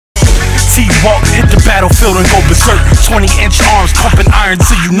T-Walk, hit the battlefield and go berserk. 20-inch arms, pumping iron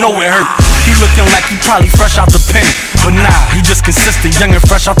till you know it hurt. He looking like he probably fresh out the pen, but nah, he just consistent, young and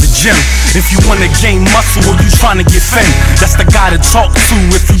fresh out the gym. If you wanna gain muscle or you trying to get thin, that's the guy to talk to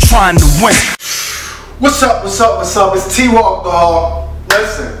if you trying to win. What's up, what's up, what's up? It's Twalk the Hawk.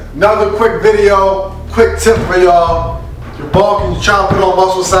 Listen, another quick video, quick tip for y'all. You're bulking, you're trying to put on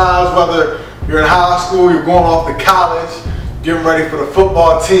muscle size, whether you're in high school, you're going off to college, getting ready for the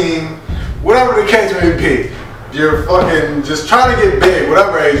football team, whatever the case may be. You're fucking just trying to get big,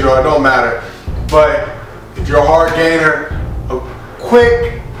 whatever age you are, it don't matter. But if you're a hard gainer, a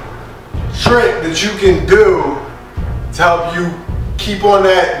quick trick that you can do to help you keep on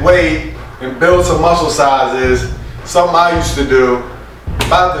that weight and build some muscle size is something I used to do. I'm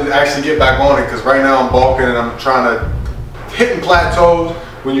about to actually get back on it because right now I'm bulking and I'm trying to hitting plateaus.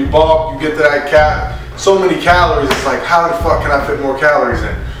 When you bulk, you get to that cap. So many calories, it's like, how the fuck can I fit more calories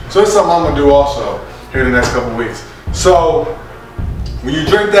in? So it's something I'm gonna do also here in the next couple weeks. So when you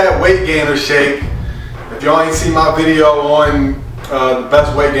drink that weight gainer shake, if y'all ain't seen my video on the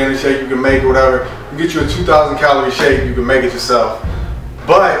best weight gainer shake you can make or whatever, you get you a 2,000 calorie shake, you can make it yourself.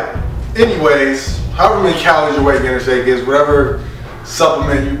 But anyways, however many calories your weight gainer shake is, whatever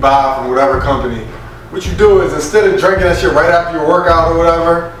supplement you buy from whatever company, what you do is instead of drinking that shit right after your workout or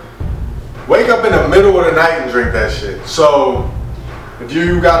whatever, wake up in the middle of the night and drink that shit. So if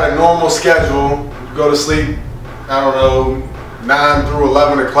you got a normal schedule, you go to sleep, I don't know, 9 through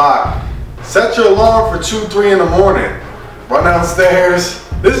 11 o'clock, set your alarm for 2, 3 in the morning. Run downstairs.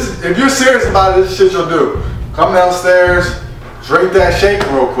 This is, if you're serious about it, this shit you'll do. Come downstairs, drink that shake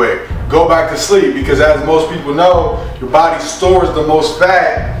real quick, go back to sleep, because as most people know, your body stores the most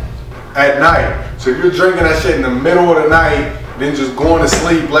fat at night. So if you're drinking that shit in the middle of the night, then just going to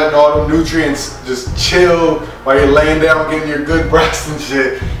sleep, letting all the nutrients just chill while you're laying down getting your good rest and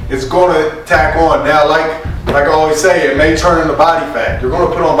shit, it's going to tack on. Now, like I always say, it may turn into body fat. You're going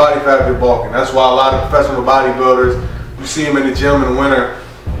to put on body fat if you're bulking. That's why a lot of professional bodybuilders, you see them in the gym in the winter,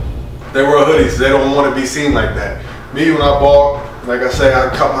 they wear hoodies. They don't want to be seen like that. Me, when I bulk, like I say, I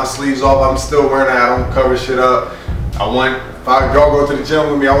cut my sleeves off. I'm still wearing that. I don't cover shit up. If y'all go to the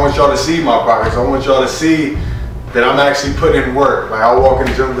gym with me, I want y'all to see my progress. I want y'all to see that I'm actually putting in work. Like I walk in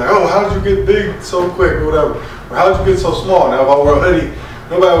the gym and like, oh, how did you get big so quick or whatever? Or how did you get so small? Now if I wear a hoodie,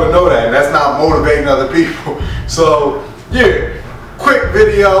 nobody would know that. And that's not motivating other people. So yeah, quick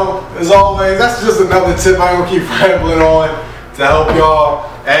video as always. That's just another tip I'm gonna keep rambling on to help y'all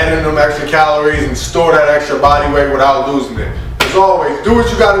add in them extra calories and store that extra body weight without losing it. As always, do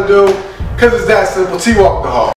what you gotta do, because it's that simple. Twalk the Hawk.